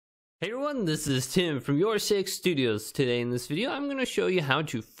Hey everyone, this is Tim from YourSixStudios. Today in this video, I'm going to show you how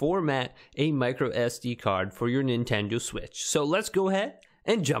to format a micro SD card for your Nintendo Switch. So let's go ahead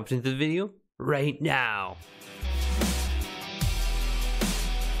and jump into the video right now.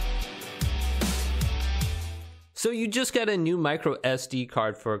 So you just got a new micro SD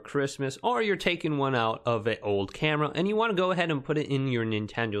card for Christmas, or you're taking one out of an old camera and you want to go ahead and put it in your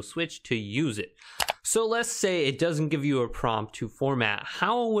Nintendo Switch to use it. So let's say it doesn't give you a prompt to format.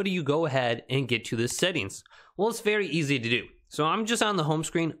 How would you go ahead and get to the settings? Well, it's very easy to do. So I'm just on the home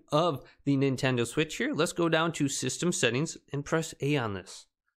screen of the Nintendo Switch here. Let's go down to System Settings and press A on this.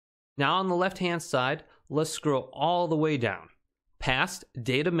 Now on the left hand side, let's scroll all the way down past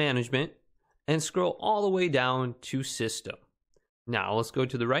Data Management and scroll all the way down to System. Now let's go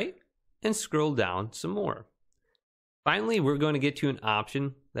to the right and scroll down some more. Finally, we're going to get to an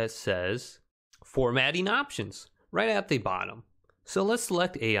option that says Formatting Options right at the bottom. So let's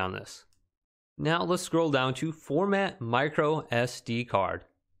select A on this. Now let's scroll down to Format Micro SD Card.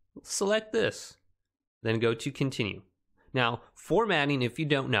 Select this. Then go to Continue. Now, formatting, if you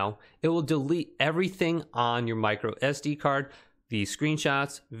don't know, it will delete everything on your micro SD card, the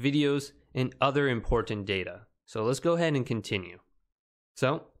screenshots, videos, and other important data. So let's go ahead and continue.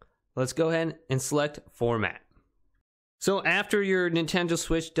 So let's go ahead and select Format. So after your Nintendo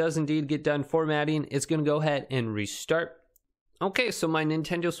Switch does indeed get done formatting, it's going to go ahead and restart. Okay, so my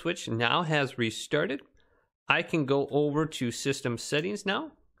Nintendo Switch now has restarted. I can go over to System Settings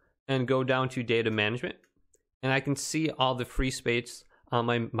now and go down to Data Management. And I can see all the free space on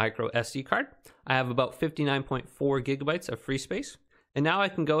my micro SD card. I have about 59.4 gigabytes of free space. And now I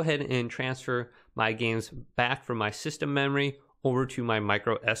can go ahead and transfer my games back from my system memory over to my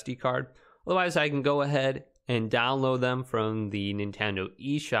micro SD card. Otherwise, I can go ahead and download them from the Nintendo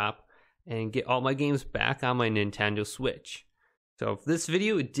eShop and get all my games back on my Nintendo Switch. So if this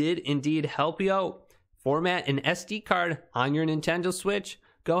video did indeed help you out, format an SD card on your Nintendo Switch,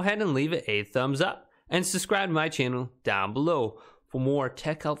 go ahead and leave it a thumbs up and subscribe to my channel down below for more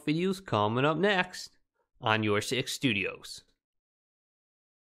tech help videos coming up next on YourSixStudios.